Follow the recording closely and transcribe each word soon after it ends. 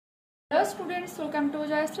Hello students, welcome to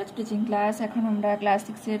Jayashri teaching class. এখন আমরা class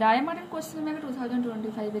 6 এর রায় মডেল কোশ্চেন ব্যাংক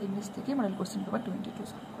 2025 এর ইংলিশ থেকে মডেল কোশ্চেন পেপার 22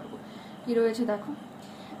 সলভ করব। কি রয়েছে দেখো।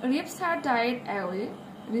 Ribs had died away.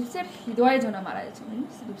 রিপসের হৃদয় যেন মারা গেছে,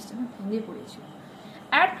 মিন্স রিপস যেন ভেঙে পড়েছিল।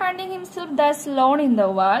 At finding himself thus alone in the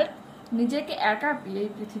world, নিজেকে একা পেয়ে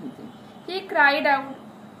পৃথিবীতে, he cried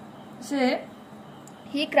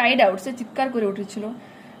out, সে চিৎকার করে উঠেছিল,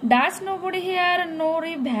 Does nobody here know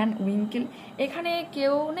Rip Van Winkle? এখানে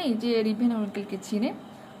কেউ নেই যে রিপ ভ্যান উইঙ্কেলকে চিনে।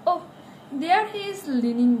 ও দেয়ার he is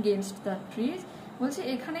lining against the trees, বলছে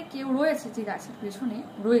এখানে কেউ রয়েছে যে গাছের পেছনে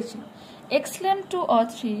রয়েছিল। এক্সক্লেমড টু অর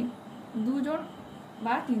থ্রি, দুজন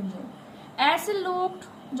বা তিনজন। অ্যাজ এ লুকড,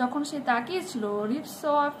 যখন সে তাকিয়েছিল, রিপ স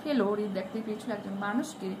আ ফেলো, রিপ দেখতে পেয়েছিল একজন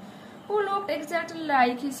মানুষকে, হু looked exactly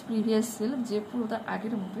like his previous self, যে পুরো তার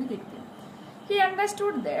আগের মতোই দেখতে। He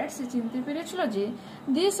understood that, সে চিনতে পেরেছিল যে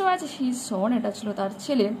this was his son, এটা ছিল তার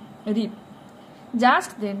ছেলে রিপ।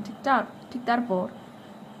 Just then, ঠিক তারপর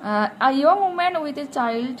a young woman with a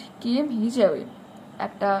child came his way,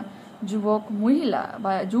 একটা যুবক মহিলা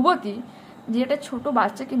বা যুবতী যে একটা ছোট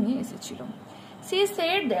বাচ্চাকে নিয়ে এসেছিল। She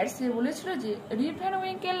said that, সে বলেছিল যে Rip Van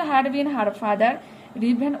Winkle had been her father,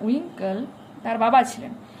 Rip Van Winkle তার বাবা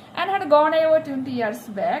ছিলেন, and had gone away 20 years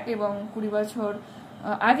back, এবং 20 বছর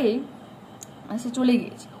আগেই সে চলে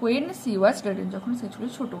গিয়েছে। When she was little, যখন সে ছিল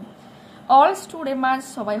ছোট। All stood amazed,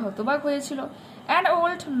 সবাই হতবাক হয়েছিল। And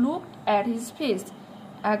old looked at his face,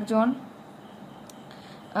 একজন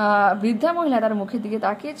বৃদ্ধা মহিলা তার মুখের দিকে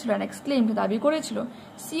তাকিয়েছিল, and exclaimed, দাবি করেছিল,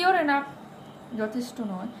 Sure enough, যথেষ্ট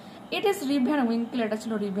নয়, It is Rip Van Winkle, এটা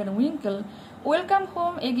ছিল রিপ Van Winkle. Welcome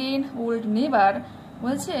home again, old neighbor,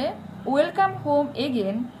 বলছে ওয়েলকাম হোম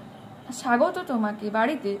এগেন, স্বাগত তোমাকে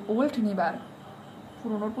বাড়িতে, ওল্ড নেবার,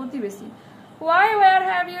 পুরনো প্রতিবেশী। Why, where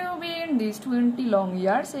have you been these 20 long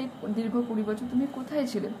years? এই দীর্ঘ 20 বছর তুমি কোথায়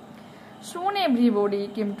ছিলে? Soon everybody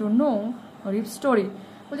came to know Rip's story,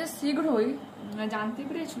 বলছে শীঘ্রই জানতে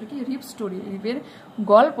পেরেছিল কি রিপ স্টোরি, রিপের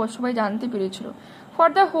গল্প সবাই জানতে পেরেছিল। For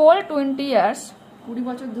the whole 20 years, 20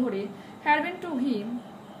 বছর ধরে, had been to him,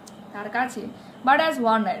 তার কাছে, but as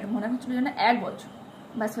one night, মনে হচ্ছিল যেন এক বছর,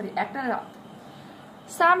 বা সরি একটা রাত।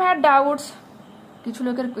 Some had doubts, কিছু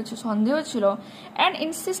লোকের কিছু সন্দেহ ছিল, and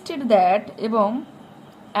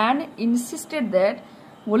insisted that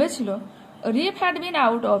বলেছিল রিপ had been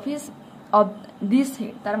out of this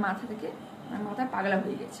head, তার মাথা থেকে মাথা পাগলা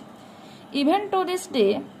হয়ে গেছে। Even to this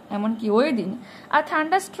day, এমনকি ওই দিন, a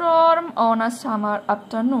thunderstorm on a summer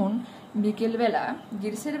afternoon, বিকেলবেলা,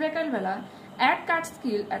 গ্রীষ্মের বিকেলবেলা, at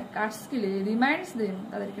Catskill reminds them,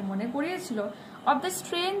 তাদেরকে মনে করিয়েছিল, of the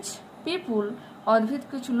strange people, অদ্ভুত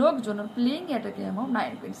কিছু লোকজন, playing at a game of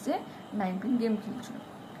 9 pins, 9 pin game খেলছিল।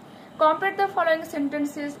 Complete the following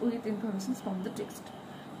sentences with information from the text.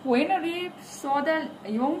 When Rip saw the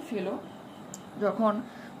young fellow, যখন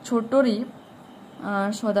ছোট রিপ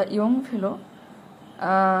saw the young fellow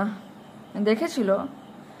দেখেছিল,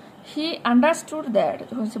 he understood that,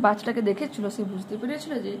 যখন সে বাচ্চাটাকে দেখেছিল সে বুঝতে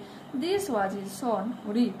পেরেছিল যে this was his son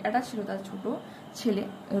Rip, এটা ছিল তার ছোট ছেলে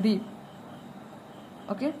রিপ।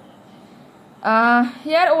 ওকে,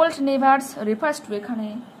 here old neighbors refers to, এখানে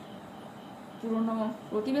পুরনো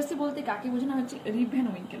প্রতিবেশী বলতে কাকে বোঝানো হচ্ছে? রিপ Van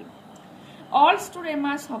Winkle. All stood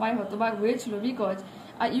amazed, সবাই হতবাক হয়েছিল, because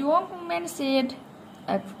a young woman said,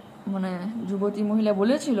 এক মানে যুবতী মহিলা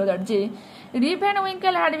বলেছিল যে রিপ Van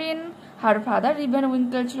Winkle had been her father, rib Van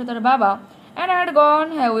Winkle ছিল তার বাবা, and had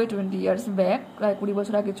gone away 20 years back, প্রায় 20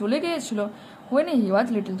 বছর আগে চলে গিয়েছিল, when he was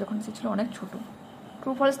little, যখন সে ছিল অনেক ছোট।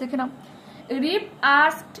 True false দেখে নাও। Rip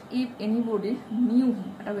asked if anybody knew him,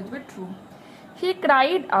 এটা হয়ে যাবে true. He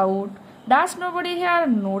cried out, Does nobody here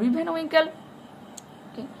know Rip Van Winkle?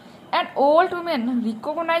 Okay. An old woman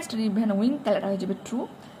recognized Rip Van Winkle, এটা হয়ে যাবে ট্রু।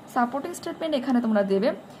 সাপোর্টিং স্টেটমেন্ট এখানে তোমরা দেবে,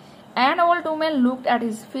 An old woman looked at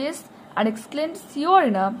his face and exclaimed, Sure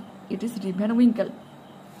enough, it is Rip Van Winkle.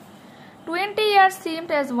 20 years seemed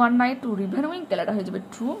as one night to Rip Van Winkle, এটা হয়ে যাবে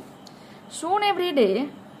true. Soon every day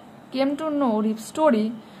came to know Rip's story,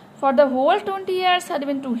 for the whole 20 years had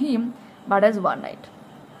been to him but as one night.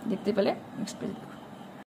 দেখতে পেলে? Next page দেখো।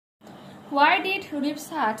 Why did Rip's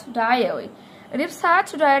heart die away? Rip's heart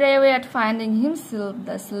died away at finding himself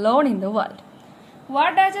thus alone in the world.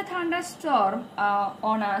 What does a thunderstorm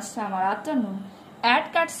on a summer afternoon at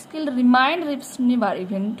Catskill remind Rip's neighbor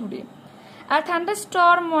even today? A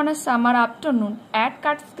thunderstorm on a summer afternoon at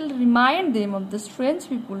Catskill remind them of the strange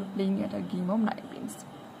people playing at a game of 9 pins.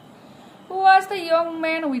 Who was the young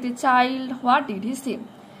man with a child? What did he say?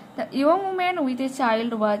 The young woman with a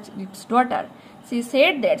child was Rip's daughter. She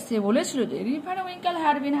said that, সে বলেছিল যে Rip Van Winkle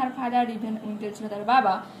had been her father, Rip Van Winkle ছিল তার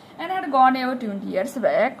বাবা, and had gone away 20 years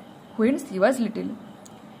back when she was little,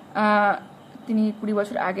 তিনি 20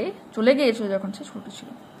 বছর আগে চলে গিয়েছিল যখন সে ছোট ছিল।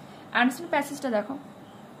 অ্যানসার প্যাসেজটা দেখো।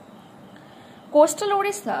 কোস্টাল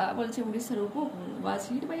উড়িষ্যা বলছে উড়িষ্যার উপকূল was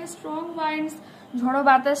hit by strong winds, ঝড়ো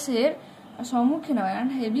বাতাসের সম্মুখীন হয়,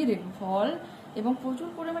 অ্যান্ড হেভি রেনফল, এবং প্রচুর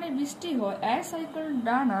পরিমাণে বৃষ্টি হয়। অ্যাজ সাইক্লোন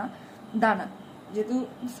দানা যেহেতু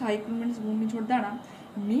সাইক্লোন মানে ঘূর্ণিঝড় দানা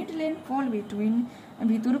mid landfall between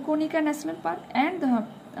Bhitarkanika national park and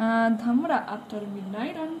Dhamra after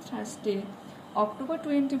midnight on Thursday October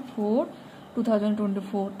 24,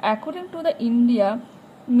 2024, according to the India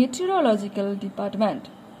Meteorological Department.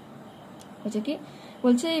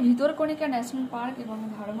 বলছে এই ভিতরকণিকা ন্যাশনাল পার্ক এবং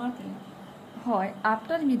ধারমাতে হয়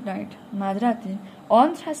আফটার মিডনাইট, মাঝরাতে, অন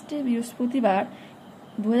থার্সডে বৃহস্পতিবার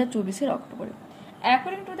 2024 অক্টোবরে।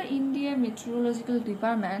 According to the India meteorological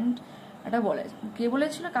department, এটা বলে কে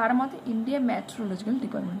বলেছিল, কার মতে? ইন্ডিয়া মেট্রোলজিক্যাল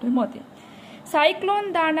ডিপার্টমেন্টের মতে। সাইক্লোন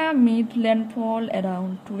দানা mid landfall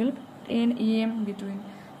around 12:10 AM between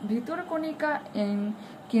Bhitarkanika in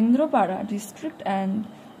Kendrapara district and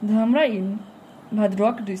Dhamra in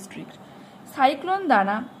Bhadrak district. Cyclone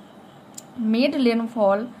দানা মিড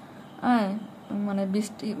ল্যান্ডফল মানে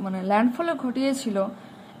বৃষ্টি মানে ল্যান্ডফলে ঘটিয়েছিল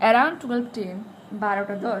around 12:10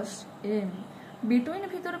 12:10 AM between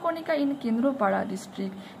Bhitarkanika in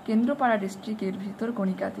Kendrapara ডিস্ট্রিক্টের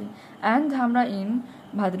ভিতরকণিকাতে অ্যান্ড ধামরা ইন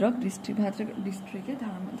ভদ্রক ডিস্ট্রিক্টের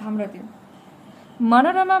ধামরাতে।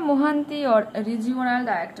 Manorama Mohanty, or regional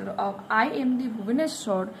director of IMD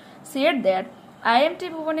Bhubaneswar, said that IMD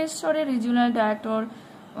Bhubaneswar regional director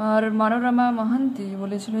or Manorama Mohanty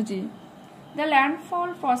বলেছিল যে the landfall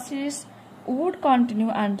process would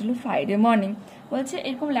continue until Friday morning। বলছে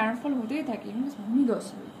এরকম landfall হতেই থাকে ভূমিধস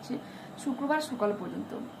হচ্ছে শুক্রবার সকাল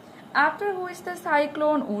পর্যন্ত। After which the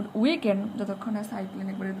cyclone would weaken, যতক্ষণ না সাইক্লোন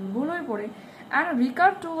একবারে দুর্বল হয়ে পড়ে, and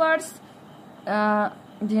recur towards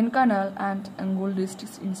Dhenkanal and আঙ্গুল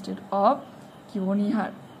ডিস্ট্রিক্ট ইনস্টেড অফ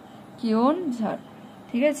কিওনঝাড়,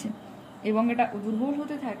 ঠিক আছে। এবং এটা দুর্বল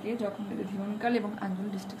হতে থাকে যখন ধিয়নকাল এবং আঞ্জুল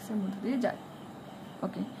ডিস্ট্রিক্টের মধ্যে দিয়ে যায়।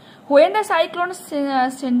 ওকে, when the cyclone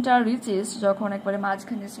centre reaches, যখন একবারে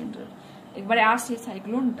মাঝখানে সেন্টার একবারে আসে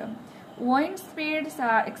সাইক্লোনটা, wind speeds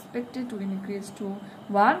are expected to increase two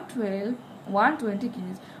 120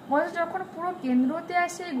 কিমি। বলছে যখন পুরো কেন্দ্রতে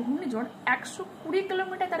আসে ঘূর্ণিঝড় 120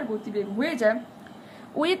 কিলোমিটার তার গতিবেগ হয়ে যায়।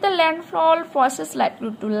 With the landfall process likely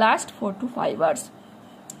to last 4 to 5 hours,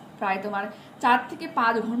 প্রায় তোমার 4 থেকে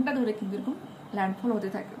 5 ঘন্টা ধরে কিন্তু এরকম ল্যান্ডফল হতে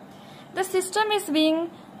থাকে। The system is being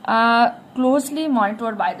closely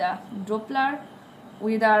monitored by the ডোপলার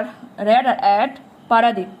weather radar at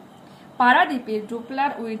পারাদ্বীপে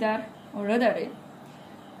ডোপলার weather রেডারে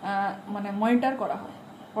মানে মনিটর করা হয়,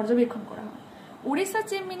 পর্যবেক্ষণ করা হয়। উড়িষ্যা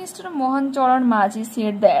চিফ মিনিস্টার মোহন চরণ মাঝি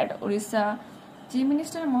said that, Orissa chief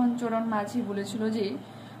minister মোহন চরণ মাঝি বলেছিল যে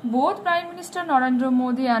both Prime Minister Narendra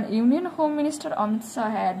Modi and Union Home Minister Amit Shah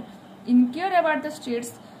had inquired about the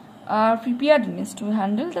state's preparedness to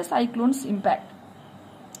handle the cyclone's impact।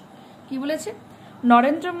 কি বলেছে?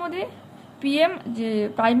 নরেন্দ্র মোদী পিএম যে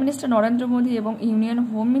প্রাইম মিনিস্টার নরেন্দ্র মোদী এবং union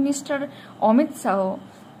home minister Amit Shah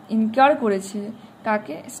inquire করেছে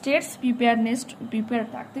কাকে? States prepare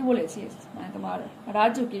থাকতে বলেছে মানে তোমার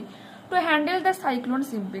রাজ্যকে to handle the cyclones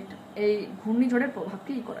impact, এই ঘূর্ণিঝড়ের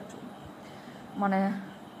প্রভাবকে করার জন্য মানে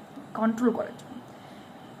কন্ট্রোল করার জন্য।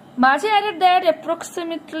 মাঝি added that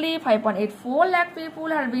approximately 5.84 lakh people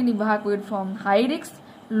have been evacuated from high risk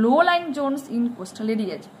low-lying zones in coastal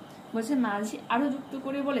areas। বলছে মাঝি আরো যুক্ত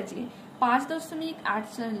করে বলেছে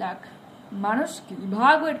 5.84 লাখ মানুষকে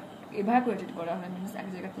ইভাকুয়েটেড করা হয়, মিনস এক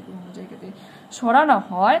জায়গা থেকে অন্য জায়গাতে সরানো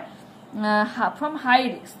হয় ফ্রম হাই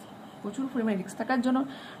রিস্ক, প্রচুর পরিমাণে রিস্ক থাকার জন্য,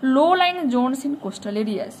 লো line Jones in coastal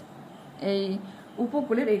areas, এই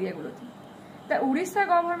উপকূলের এরিয়াগুলোতে। The Orissa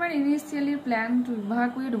government initially plan two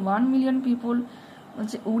evacuate 1 million পিপুল।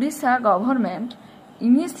 হচ্ছে Orissa government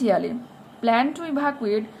initially plan two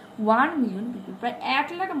evacuate 1 million পিপুল, প্রায় 1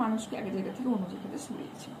 লাখ মানুষকে এক জায়গা থেকে অন্য জায়গাতে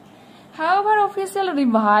সরিয়েছে। However, official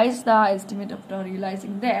revised the estimate after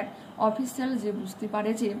realizing that official যে বুঝতে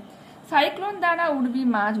পারে যে সাইক্লোন দ্বারা would be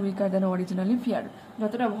much weaker than originally fear,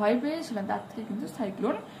 যতটা ভয় পেয়েছিলেন তার থেকে কিন্তু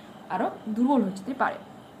সাইক্লোন আরো দুর্বল হতে পারে।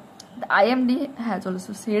 The IMD has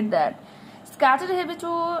also said that scattered heavy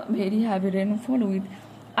to very heavy rainfall with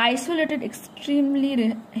isolated extremely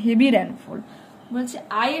heavy rainfall। বলছে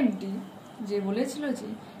IMD যে বলেছিল যে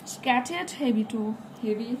scattered heavy to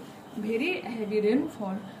very heavy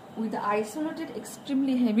rainfall with isolated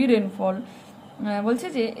extremely heavy rainfall, বলছে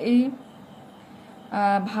যে এই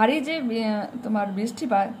ভারী যে তোমার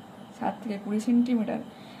বৃষ্টিপাত 7 থেকে 20 centimetre,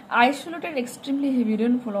 isolated extremely heavy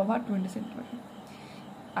rainfall over 20 centimetre,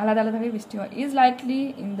 আলাদা আলাদাভাবে বৃষ্টি হয়, is likely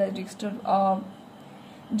in the district of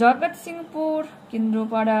Jagatsinghpur,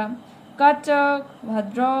 Kendrapara, Cuttack,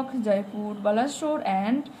 Bhadrak, Jaipur, Balasore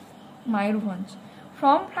and Mayurbhanj.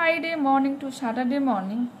 From Friday morning to Saturday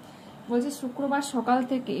morning, বলছে শুক্রবার সকাল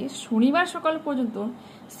থেকে শনিবার সকাল পর্যন্ত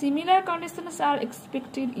similar conditions are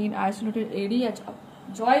expected in isolated areas of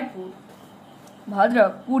Jaipur,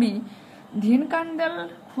 Bhadrak, Puri, ধিনকান্দাল,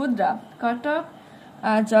 খুদ্রা, Cuttack,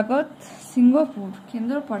 জগৎ সিংহপুর,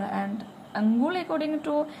 কেন্দ্রপাড়া অ্যান্ড আঙ্গুল according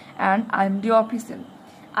to and IMD official.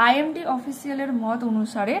 IMD অফিসিয়ালের মত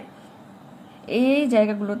অনুসারে এই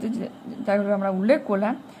জায়গাগুলোতে জায়গাগুলো আমরা উল্লেখ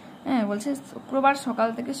করলাম, হ্যাঁ, বলছে শুক্রবার সকাল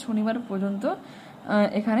থেকে শনিবার পর্যন্ত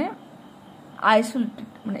এখানে আইসোলেটেড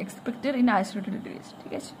মানে এক্সপেক্টেড ইন আইসোলেটেড এরিয়াস,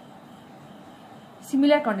 ঠিক আছে।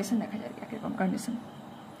 সিমিলার কন্ডিশন দেখা যায়, একরকম condition.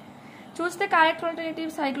 Choose the correct alternative.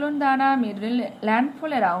 Cyclone Dana made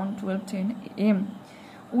landfall around 12:10 a.m.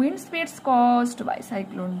 Wind speeds caused by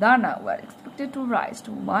Cyclone Dana were expected to rise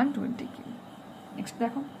to 120 km. Next,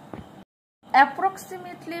 দেখো।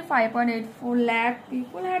 Approximately 5.84 lakh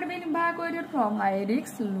people had been evacuated from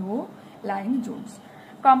high-risk low-lying zones.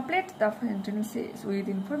 Complete the sentences with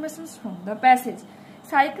information from the passage.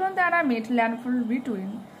 Cyclone Dana made landfall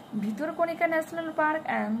between Bhitorkonika National Park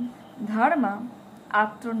and Dharma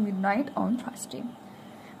after midnight on Thursday.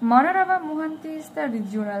 Manarava Mohanty is the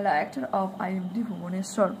regional director of IMD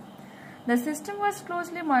Bhubaneswar. The system was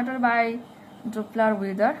closely monitored by Doppler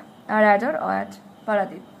weather radar at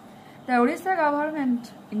Paradip. The Odisha government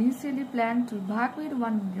initially planned to evacuate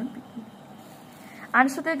 1 million people.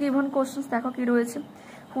 Answer the given questions. দেখো কি রয়েছে।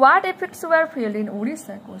 What effects were felt in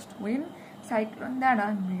Odisha coast when Cyclone Dana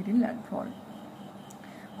made landfall?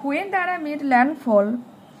 When Dana made landfall,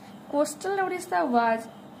 coastal Odisha was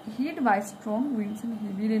hit by strong winds and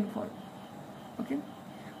heavy rainfall. Okay.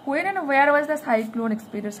 When and where was the cyclone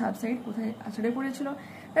expected to subside? কোথায় আছড়ে পড়েছিল?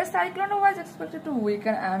 The cyclone was expected to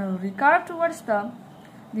weaken and recur towards the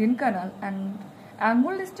Din Canal and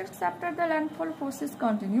Angul districts after the landfall process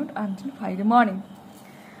continued until Friday morning.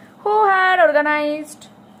 Who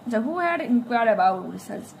had inquired about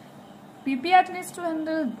Odisha's preparedness to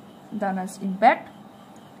handle Dana's impact?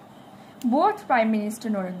 Both Prime Minister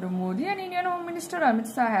Narendra Modi and Indian Home Minister Amit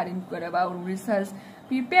Shah had inquired about Odisha's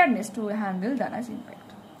preparedness to handle Dana's impact.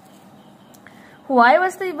 Why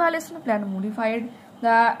was the evaluation plan modified?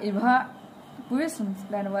 The evacuation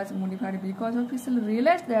plan was modified because officials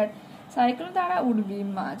realized that Cyclone Dana would be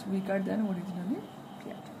much weaker than originally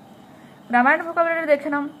feared. Ramayana vocabulary দেখে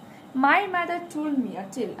নাও। My mother told me a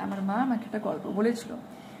tale. আমার মা আমাকে একটা গল্প বলেছিল।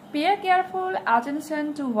 Pay careful attention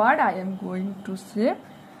to what I am going to say.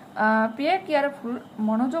 Pay careful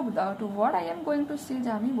মনোযোগ দাও to what I am going to say,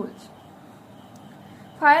 যা আমি বলছি।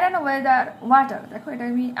 Fire and water, দেখো এটা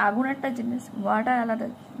আমি আগুন একটা জিনিস, ওয়াটার আলাদা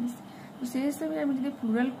জিনিস, তো সেই হিসেবে আমি যদি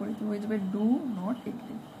প্লুরাল করি তো হয়ে যাবে do not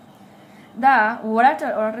agree. The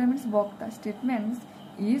water means বক্তা, স্টেটমেন্টস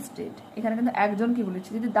ইজ স্টেট, এখানে কিন্তু একজনকে বলেছি,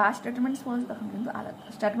 যদি দ্য স্টেটমেন্টস বলতো তখন কিন্তু আলাদা,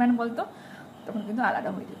 স্টেটমেন্ট বলতো তখন কিন্তু আলাদা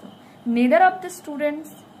হয়ে যেত। Neither of the students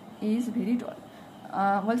is very tall,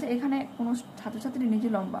 বলছে এখানে কোনো ছাত্রছাত্রী নিজে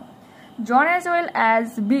লম্বা। জন অ্যাজ ওয়েল অ্যাজ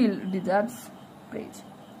বিল ডিজার্ভস প্রেজ।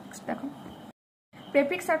 দেখো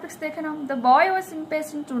প্রেফিক্স সাফিক্স দেখে নাও। The boy was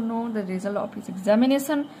impatient to know the result of his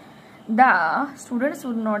examination. The students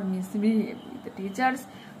would not misbehave with the teachers.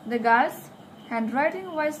 The girls handwriting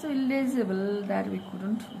was so ইলেজিবল that we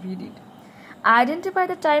couldn't read it. Identify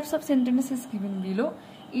the types of sentences given below.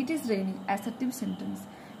 It is raining, assertive sentence.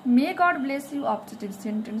 May God bless you, objective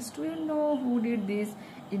sentence. Do you know who did this,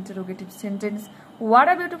 interrogative sentence. What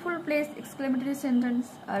a beautiful place, exclamatory sentence.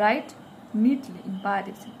 Write neatly,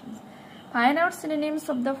 imperative sentence. Find out synonyms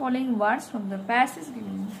of the following words from the passage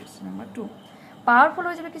given in question number 2. Powerful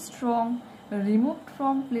হয়ে যাবে কি strong, removed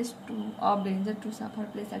from place to, of danger to suffer,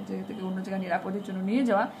 place এক জায়গা থেকে অন্য জায়গায় নিরাপদের জন্য নিয়ে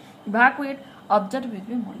যাওয়া, evacuate, object হয়ে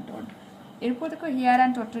যাবে monitored। এরপর দেখো হিয়ার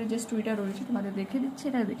অ্যান্ড টটারের যে স্টোরিটা রয়েছে তোমাদের দেখে দিচ্ছি,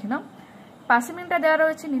 এটা দেখে নাও। পাসিমিংটা দেওয়া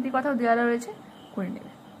রয়েছে, নীতি কথাও দেওয়া রয়েছে, করে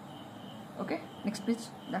নেবে। ওকে, নেক্সট পেজ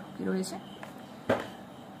দেখো কি রয়েছে।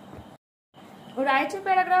 Write a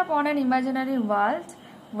paragraph on an imaginary world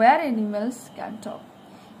where animals can talk.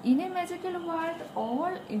 In a magical world,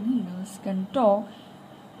 all animals can talk.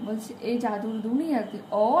 বলছে এই জাদুর দুনিয়াতে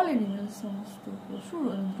all animals, সমস্ত পশু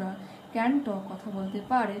ক্যান টক, কথা বলতে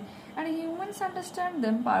পারে, and humans understand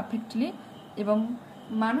them perfectly, এবং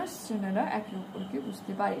মানুষজনেরা একে অপরকে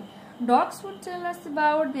বুঝতে পারে। Dogs would tell us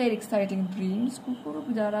about their exciting dreams. কুকুর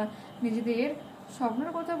যারা নিজেদের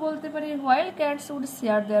স্বপ্নের কথা বলতে পারে। While cats would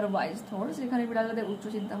share their wise thoughts. এখানে বিড়ালদের উচ্চ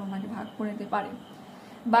চিন্তা ভাবনাকে ভাগ করে নিতে পারে।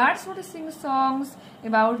 Birds would sing songs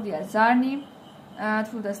about their journey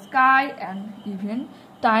through the sky, and even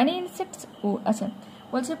tiny insects. আচ্ছা,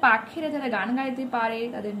 বলছে পাখিরা যারা গান গাইতে পারে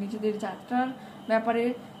তাদের নিজেদের যাত্রার ব্যাপারে,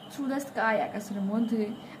 through the sky আকাশের মধ্যে,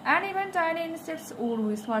 and even tiny insects would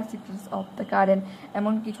whisper secrets of the garden,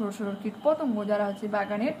 এমনকি ছোট ছোট কীটপতঙ্গ যারা হচ্ছে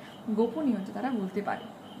বাগানের গোপনীয়তা তারা বলতে পারে।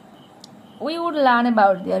 We would learn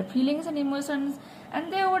about their feelings and emotions, and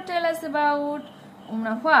they would tell us about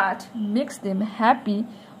what makes them happy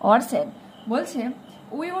or sad. বলছে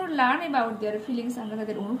we would learn about their feelings, আমরা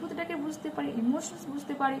তাদের অনুভূতিটাকে বুঝতে পারি, ইমোশনস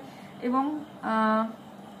বুঝতে পারি, এবং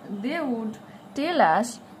they would tell us,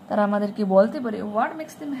 তারা আমাদেরকে বলতে পারে what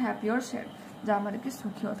makes them happy or sad, যা আমাদেরকে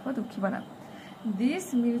সুখী অথবা দুঃখী বানায়। This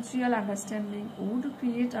mutual understanding would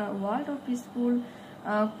create a world of peaceful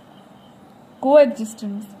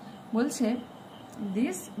coexistence. বলছে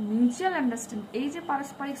this mutual understanding, এই যে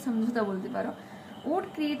পারস্পরিক সমঝোতা বলতে পারো, would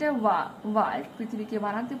create a world, পৃথিবীকে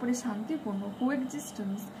বানাতে পারে শান্তিপূর্ণ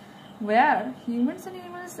coexistence, where humans and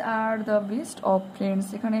animals are the best of friends,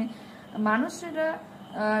 এখানে মানুষেরা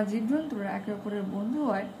জীবজন্তুরা একে অপরের বন্ধু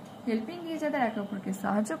হয়, হেল্পিং ইচ আদার, একে অপরকে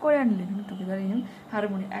সাহায্য করে, and living together in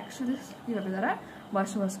harmony, একসাথে কীভাবে তারা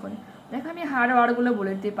বসবাস করে। দেখো আমি ওয়ার্ডগুলো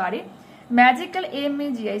বলে দিতে পারি। Magical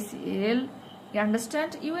MAGICAL,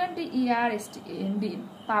 understand UNDERSTAND,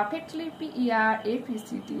 perfectly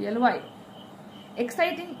PERFECTLY,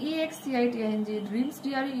 exciting EXCITING, dreams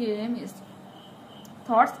DREAMS,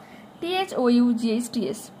 thoughts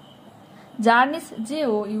THOUGHTS, journeys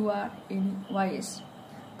JOURNEYS,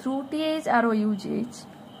 through THROUGH,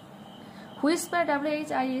 whisper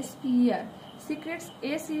WHISPER, secrets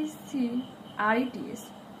ACCRETS,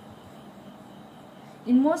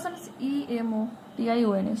 emotions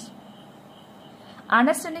EMOTIONS,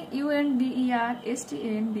 understanding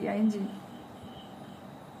UNDERSTANDING,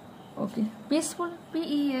 okay, peaceful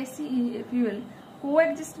PEACEFUL,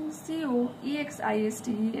 coexisting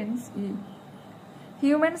COEXISTENCE,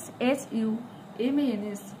 humans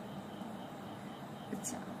HUMANS,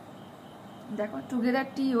 আচ্ছা দেখো together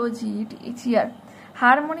TOGETHER,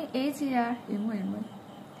 harmony HARMONY,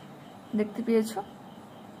 দেখতে পেয়েছো?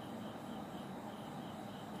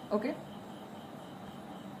 ওকে,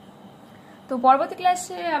 তো পরবর্তী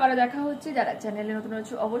ক্লাসে আবারও দেখা হচ্ছে। যারা চ্যানেলে নতুন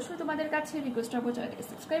হচ্ছে অবশ্যই তোমাদের কাছে রিকোয়েস্ট করবো চ্যানেলকে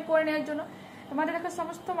সাবস্ক্রাইব করে নেওয়ার জন্য। তোমাদের কাছে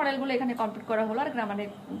সমস্ত মডেলগুলো এখানে কমপ্লিট করা হলো, আর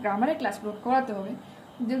গ্রামারের ক্লাসগুলো করাতে হবে।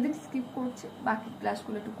 যেদিন স্কিপ করছে বাকি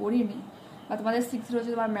ক্লাসগুলো একটু করিয়ে নিই, বা তোমাদের 6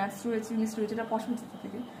 রয়েছে, তোমার ম্যাথস রয়েছে, ইংলিশ রয়েছে, এটা পছন্দ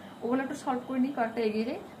থেকে ওগুলো একটু সলভ করে নিই, কয়েকটা এগিয়ে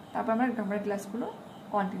যাই, তারপর আমরা গ্রামারের ক্লাসগুলো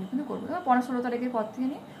কন্টিনিউ কিন্তু করবো। 15-16 তারিখের পর থেকে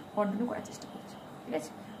নিয়ে কন্টিনিউ করার চেষ্টা করছি। ঠিক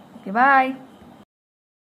আছে, ওকে, বাই।